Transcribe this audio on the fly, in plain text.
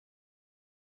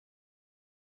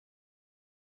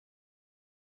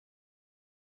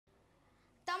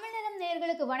FM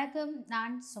நேயர்களுக்கு வணக்கம்.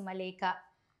 நான் சுமலேகா.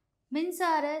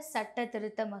 மின்சார சட்ட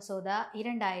திருத்த மசோதா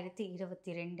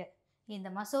 2022. இந்த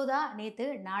மசோதா நேத்து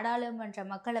நாடாளுமன்ற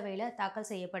மக்களவையில தாக்கல்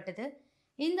செய்யப்பட்டது.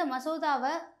 இந்த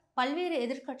மசோதாவை பல்வேறு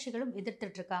எதிர்க்கட்சிகளும்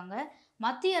எதிர்த்துட்டு இருக்காங்க.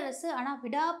 மத்திய அரசு ஆனா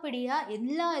விடாப்பிடியா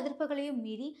எல்லா எதிர்ப்புகளையும்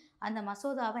மீறி அந்த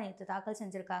மசோதாவை நேத்து தாக்கல்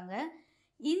செஞ்சிருக்காங்க.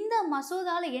 இந்த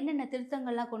மசோதால என்னென்ன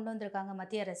திருத்தங்கள்லாம் கொண்டு வந்திருக்காங்க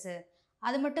மத்திய அரசு?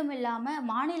 அது மட்டும் இல்லாம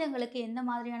மாநிலங்களுக்கு எந்த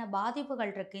மாதிரியான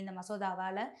பாதிப்புகள் இருக்கு இந்த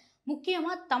மசோதாவால?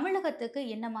 முக்கியமா தமிழகத்துக்கு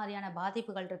என்ன மாதிரியான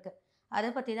பாதிப்புகள் இருக்கு? அத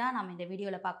பத்தி தான் நாம இந்த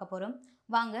வீடியோல பார்க்க போறோம்.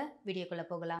 வாங்க வீடியோக்குள்ள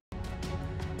போகலாம்.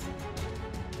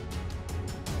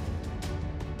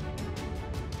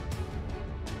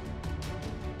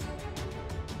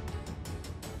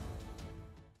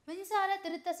 மின்சார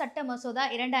திருத்த சட்ட மசோதா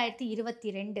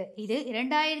 2022. இது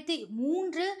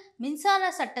 2003 மின்சார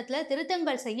சட்டத்துல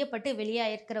திருத்தங்கள் செய்யப்பட்டு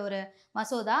வெளியாயிருக்கிற ஒரு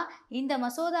மசோதா. இந்த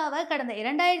மசோதாவை கடந்த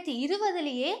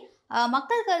 2020லயே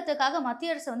மக்கள் கருத்துக்காக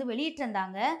மத்திய அரசு வந்து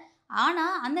வெளியிட்டிருந்தாங்க. ஆனா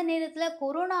அந்த நேரத்துல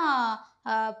கொரோனா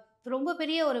ரொம்ப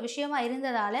பெரிய ஒரு விஷயமா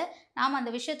இருந்ததால நாம்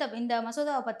அந்த இந்த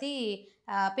மசோதாவை பற்றி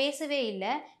பேசவே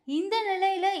இல்லை. இந்த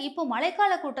நிலையில் இப்போ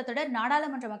மழைக்கால கூட்டத்தொடர்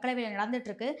நாடாளுமன்ற மக்களவையில்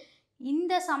நடந்துட்டுருக்கு.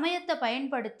 இந்த சமயத்தை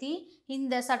பயன்படுத்தி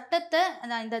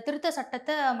இந்த திருத்த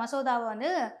சட்டத்தை மசோதாவை வந்து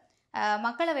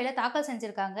மக்களவையில் தாக்கல்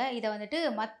செஞ்சுருக்காங்க. இதை வந்துட்டு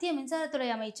மத்திய மின்சாரத்துறை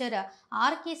அமைச்சர்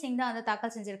ஆர்.கே. சிங் தான் வந்து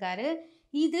தாக்கல் செஞ்சுருக்காரு.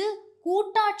 இது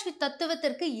கூட்டாட்சி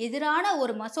தத்துவத்திற்கு எதிரான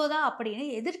ஒரு மசோதா அப்படின்னு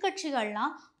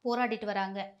எதிர்க்கட்சிகள்லாம் போராடிட்டு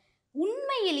வராங்க.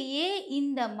 உண்மையிலேயே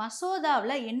இந்த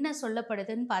மசோதாவில் என்ன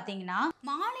சொல்லப்படுதுன்னு பார்த்தீங்கன்னா,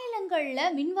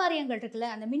 மாநிலங்களில் மின்வாரியங்கள் இருக்குல்ல,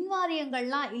 அந்த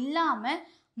மின்வாரியங்கள்லாம் இல்லாமல்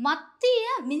மத்திய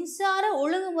மின்சார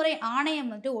ஒழுங்குமுறை ஆணையம்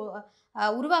வந்து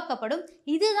உருவாக்கப்படும்.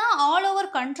 இதுதான் ஆல் ஓவர்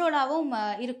கண்ட்ரோலாகவும்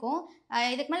இருக்கும்.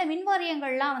 இதுக்கு மேலே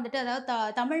மின்வாரியங்கள்லாம் வந்துட்டு,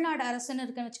 அதாவது தமிழ்நாடு அரசுன்னு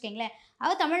இருக்குன்னு வச்சுக்கோங்களேன்,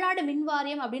 அதாவது தமிழ்நாடு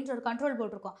மின்வாரியம் அப்படின்ற ஒரு கண்ட்ரோல்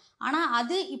போட்டிருக்கோம். ஆனால்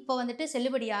அது இப்போ வந்துட்டு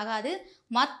செல்லுபடி ஆகாது.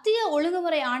 மத்திய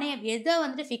ஒழுங்குமுறை ஆணையம் எதை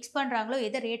வந்துட்டு ஃபிக்ஸ் பண்ணுறாங்களோ,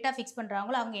 எதை ரேட்டாக ஃபிக்ஸ்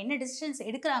பண்ணுறாங்களோ, அவங்க என்ன டிசிஷன்ஸ்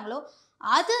எடுக்கிறாங்களோ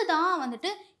அதுதான் வந்துட்டு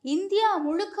இந்தியா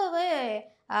முழுக்கவே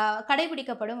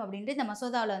கடைபிடிக்கப்படும் அப்படின்ட்டு இந்த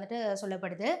மசோதாவில் வந்துட்டு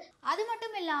சொல்லப்படுது. அது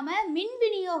மட்டும் இல்லாமல் மின்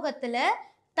விநியோகத்தில்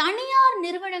தனியார்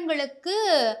நிறுவனங்களுக்கு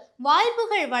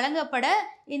வாய்ப்புகள் வழங்கப்பட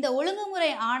இந்த ஒழுங்குமுறை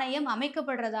ஆணையம்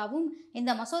அமைக்கப்படுறதாகவும்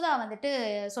இந்த மசோதா வந்துட்டு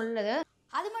சொல்லுது.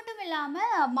 அது மட்டும்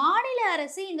இல்லாமல் மாநில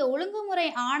அரசு இந்த ஒழுங்குமுறை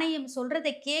ஆணையம்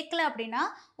சொல்கிறத கேட்கல அப்படின்னா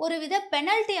ஒரு வித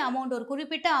பெனல்ட்டி அமௌண்ட், ஒரு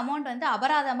குறிப்பிட்ட அமௌண்ட் வந்து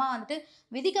அபராதமாக வந்துட்டு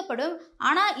விதிக்கப்படும்.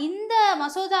 ஆனால் இந்த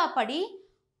மசோதா படி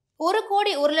 1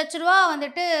 கோடி 1 லட்ச ரூபா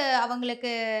வந்துட்டு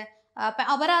அவங்களுக்கு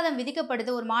அபராதம் விதிக்கப்படுது,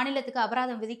 ஒரு மாநிலத்துக்கு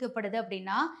அபராதம் விதிக்கப்படுது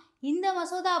அப்படின்னா இந்த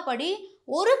மசோதா படி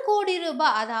 1 கோடி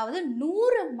ரூபாய், அதாவது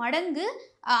 100 மடங்கு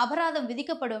அபராதம்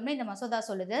விதிக்கப்படும்னு இந்த மசோதா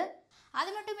சொல்லுது. அது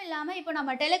மட்டும் இல்லாமல் இப்போ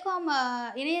நம்ம டெலிகாம்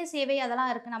இணைய சேவை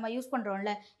அதெல்லாம் இருக்குது, நம்ம யூஸ்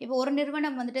பண்ணுறோம்ல. இப்போ ஒரு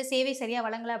நிறுவனம் வந்துட்டு சேவை சரியாக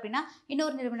வழங்கலை அப்படின்னா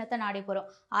இன்னொரு நிறுவனத்தை நாடி போகிறோம்.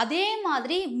 அதே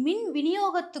மாதிரி மின்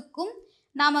விநியோகத்துக்கும்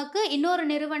நமக்கு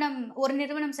ஒரு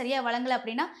நிறுவனம் சரியாக வழங்கலை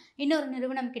அப்படின்னா இன்னொரு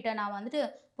நிறுவனம் கிட்ட நான் வந்துட்டு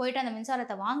போயிட்டு அந்த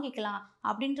மின்சாரத்தை வாங்கிக்கலாம்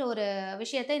அப்படின்ற ஒரு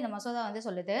விஷயத்தை இந்த மசோதா வந்து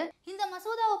சொல்லுது. இந்த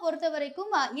மசோதாவை பொறுத்த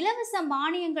வரைக்கும் இலவச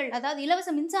மானியங்கள், அதாவது இலவச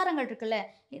மின்சாரங்கள் இருக்குல்ல,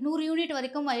 100 யூனிட்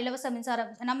வரைக்கும் இலவச மின்சாரம்,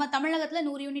 நம்ம தமிழகத்தில்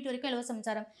 100 யூனிட் வரைக்கும் இலவச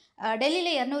மின்சாரம்,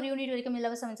 டெல்லியில் 200 யூனிட் வரைக்கும்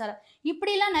இலவச மின்சாரம்,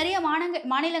 இப்படிலாம் நிறைய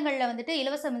மாநிலங்களில் வந்துட்டு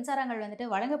இலவச மின்சாரங்கள் வந்துட்டு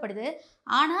வழங்கப்படுது.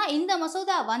 ஆனால் இந்த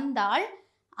மசோதா வந்தால்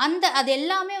அது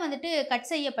எல்லாமே வந்துட்டு கட்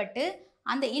செய்யப்பட்டு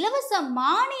அந்த இலவச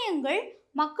மானியங்கள்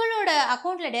மக்களோட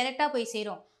அக்கௌண்ட்டில் டைரெக்டாக போய்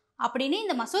சேரும் அப்படின்னு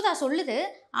இந்த மசோதா சொல்லுது.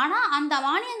 ஆனால் அந்த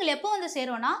மானியங்கள் எப்போ வந்து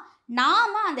சேரும்னா,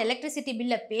 நாம் அந்த எலக்ட்ரிசிட்டி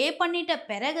பில்லை பே பண்ணிட்ட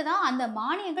பிறகு தான் அந்த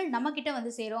மானியங்கள் நம்மக்கிட்ட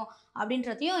வந்து சேரும்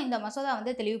அப்படின்றதையும் இந்த மசோதா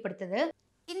வந்து தெளிவுபடுத்துது.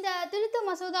 இந்த திருத்த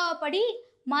மசோதாப்படி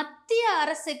மத்திய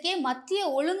அரசுக்கே, மத்திய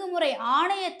ஒழுங்குமுறை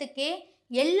ஆணையத்துக்கே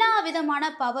எல்லா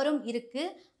விதமான பவரும்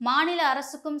இருக்குது. மாநில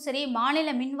அரசுக்கும் சரி,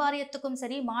 மாநில மின்வாரியத்துக்கும்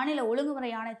சரி, மாநில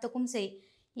ஒழுங்குமுறை ஆணையத்துக்கும் சரி,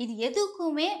 இது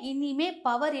எதுக்குமே இனிமே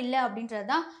பவர் இல்லை அப்படின்றது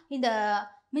தான் இந்த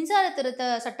மின்சார திருத்த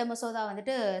சட்ட மசோதா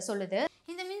வந்துட்டு சொல்லுது.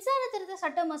 இந்த மின்சார திருத்த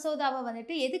சட்ட மசோதாவை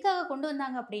வந்துட்டு எதுக்காக கொண்டு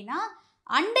வந்தாங்க அப்படின்னா,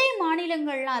 அண்டை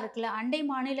மாநிலங்கள்லாம் இருக்குல்ல, அண்டை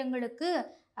மாநிலங்களுக்கு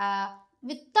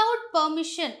without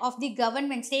permission of the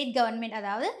government, state government,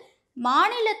 அதாவது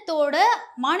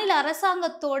மாநில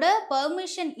அரசாங்கத்தோட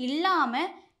பர்மிஷன்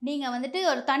இல்லாமல் நீங்கள் வந்துட்டு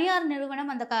ஒரு தனியார்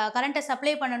நிறுவனம் அந்த கரண்ட்டை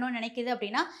சப்ளை பண்ணணும்னு நினைக்கிது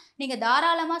அப்படின்னா நீங்கள்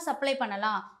தாராளமாக சப்ளை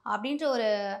பண்ணலாம் அப்படின்ற ஒரு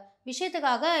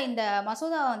விஷயத்துக்காக இந்த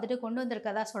மசோதாவை வந்துட்டு கொண்டு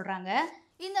வந்திருக்கதா சொல்கிறாங்க.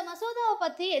 இந்த மசோதாவை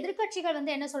பற்றி எதிர்க்கட்சிகள்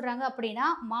வந்து என்ன சொல்கிறாங்க அப்படின்னா,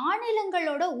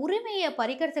 மாநிலங்களோட உரிமையை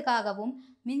பறிக்கிறதுக்காகவும்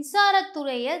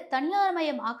மின்சாரத்துறையை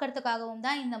தனியார்மயம் ஆக்கிறதுக்காகவும்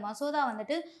தான் இந்த மசோதா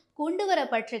வந்துட்டு கொண்டு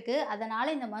வரப்பட்டிருக்கு.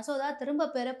 அதனால் இந்த மசோதா திரும்ப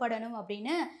பெறப்படணும்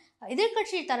அப்படின்னு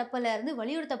எதிர்க்கட்சி தரப்புல இருந்து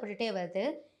வலியுறுத்தப்பட்டுட்டே வருது.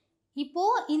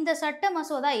 இப்போது இந்த சட்ட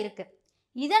மசோதா இருக்குது.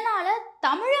 இதனால்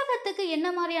தமிழகத்துக்கு என்ன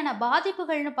மாதிரியான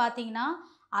பாதிப்புகள்னு பார்த்தீங்கன்னா,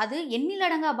 அது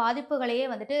எண்ணிலடங்கா பாதிப்புகளையே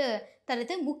வந்துட்டு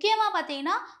தருது. முக்கியமாக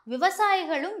பார்த்தீங்கன்னா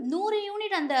விவசாயிகளும் 100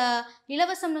 யூனிட் அந்த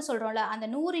இலவசம்னு சொல்கிறோம்ல, அந்த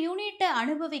 100 யூனிட்டை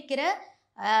அனுபவிக்கிற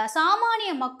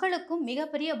சாமானிய மக்களுக்கும்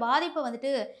மிகப்பெரிய பாதிப்பை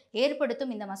வந்துட்டு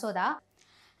ஏற்படுத்தும் இந்த மசோதா.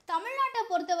 தமிழ்நாட்டை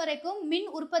பொறுத்த வரைக்கும் மின்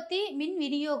உற்பத்தி, மின்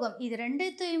விநியோகம் இது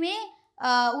ரெண்டுத்தையுமே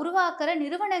உருவாக்குற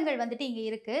நிறுவனங்கள் வந்துட்டு இங்கே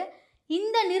இருக்குது.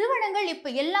 இந்த நிறுவனங்கள் இப்போ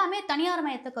எல்லாமே தனியார்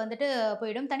மயத்துக்கு வந்துட்டு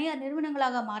போயிடும், தனியார்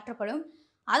நிறுவனங்களாக மாற்றப்படும்.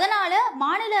 அதனால்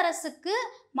மாநில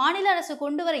அரசு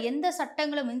கொண்டு வர எந்த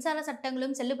சட்டங்களும், மின்சார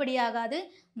சட்டங்களும் செல்லுபடியாகாது.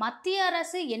 மத்திய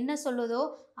அரசு என்ன சொல்லுதோ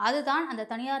அதுதான் அந்த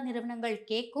தனியார் நிறுவனங்கள்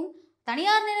கேட்கும்.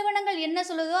 தனியார் நிறுவனங்கள் என்ன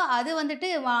சொல்லுதோ அது வந்துட்டு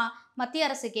மத்திய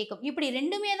அரசு கேட்கும். இப்படி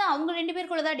ரெண்டுமே தான், அவங்க 2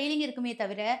 பேருக்குள்ள தான் டீலிங் இருக்குமே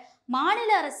தவிர மாநில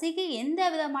அரசுக்கு எந்த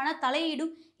விதமான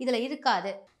தலையீடும் இதில்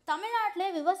இருக்காது.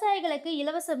 தமிழ்நாட்டில் விவசாயிகளுக்கு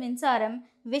இலவச மின்சாரம்,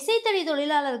 விசைத்தறி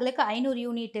தொழிலாளர்களுக்கு 500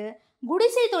 யூனிட்டு,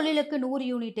 குடிசை தொழிலுக்கு 100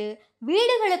 யூனிட்டு,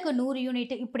 வீடுகளுக்கு 100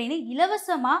 யூனிட்டு இப்படின்னு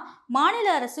இலவசமாக மாநில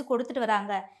அரசு கொடுத்துட்டு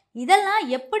வராங்க. இதெல்லாம்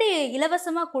எப்படி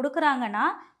இலவசமாக கொடுக்குறாங்கன்னா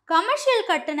கமர்ஷியல்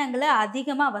கட்டணங்களை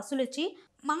அதிகமாக வசூலித்து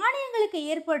மானியங்களுக்கு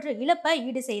ஏற்படுற இழப்பை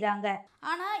ஈடு செய்கிறாங்க.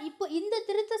 ஆனால் இப்போ இந்த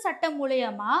திருத்த சட்டம்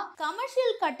மூலயமா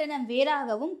கமர்ஷியல் கட்டணம்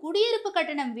வேறாகவும் குடியிருப்பு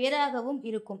கட்டணம் வேறாகவும்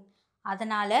இருக்கும்.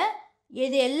 அதனால்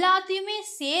இது எல்லாத்தையுமே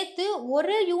சேர்த்து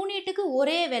ஒரு யூனிட்டுக்கு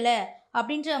ஒரே விலை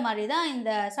அப்படின்ற மாதிரி தான்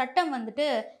இந்த சட்டம் வந்துட்டு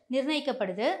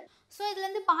நிர்ணயிக்கப்படுது. ஸோ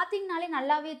இதுலேருந்து பார்த்தீங்கனாலே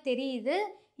நல்லாவே தெரியுது,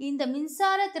 இந்த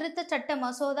மின்சார திருத்த சட்ட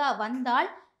மசோதா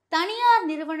வந்தால் தனியார்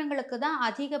நிறுவனங்களுக்கு தான்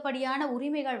அதிகப்படியான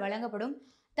உரிமைகள் வழங்கப்படும்.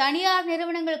 தனியார்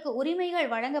நிறுவனங்களுக்கு உரிமைகள்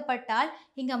வழங்கப்பட்டால்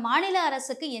இங்கே மாநில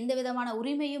அரசுக்கு எந்த விதமான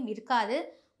உரிமையும் இருக்காது.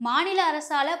 மாநில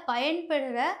அரசால்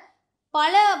பயன்பெறுற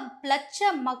பல லட்ச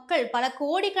மக்கள், பல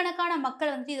கோடிக்கணக்கான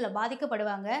மக்கள் வந்து இதில்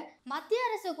பாதிக்கப்படுவாங்க. மத்திய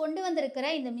அரசு கொண்டு வந்திருக்கிற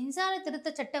இந்த மின்சார திருத்த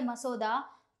சட்ட மசோதா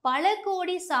பல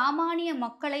கோடி சாமானிய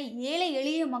மக்களை, ஏழை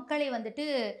எளிய மக்களை வந்துட்டு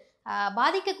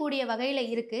பாதிக்கக்கூடிய வகையில்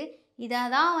இருக்குது. இதை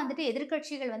தான் வந்துட்டு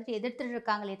எதிர்கட்சிகள் வந்துட்டு எதிர்த்துட்டு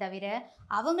இருக்காங்களே தவிர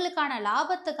அவங்களுக்கான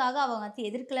லாபத்துக்காக அவங்க வந்து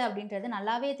எதிர்க்கலை அப்படின்றது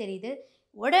நல்லாவே தெரியுது.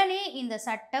 உடனே இந்த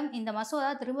சட்டம், இந்த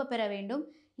மசோதா திரும்ப பெற வேண்டும்.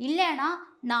 இல்லைன்னா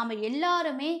நாம்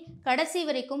எல்லாருமே கடைசி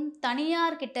வரைக்கும்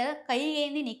தனியார்கிட்ட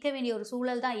கையேந்தி நிற்க வேண்டிய ஒரு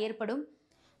சூழல் தான் ஏற்படும்.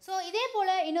 ஸோ இதே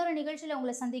போல் இன்னொரு நிகழ்ச்சியில்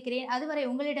உங்களை சந்திக்கிறேன். அதுவரை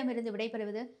உங்களிடமிருந்து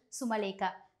விடைபெறுவது சுமலேகா.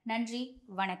 நன்றி,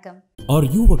 வணக்கம். Are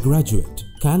you a graduate?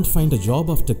 Can't find a job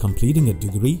after completing a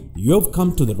degree? You've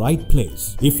come to the right place.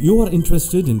 If you are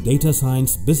interested in data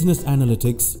science, business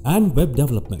analytics, and web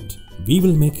development, we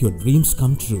will make your dreams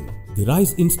come true. The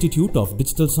RISE Institute of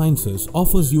Digital Sciences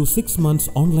offers you 6 months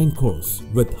online course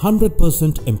with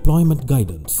 100% employment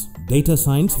guidance. Data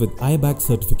science with IABAC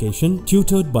certification,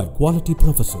 tutored by quality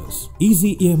professors.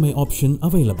 Easy EMI option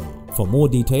available. For more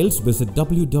details, visit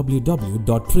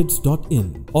www.trids.in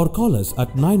or call us at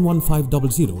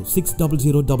 91500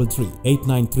 60033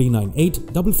 89398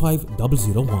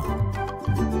 55001.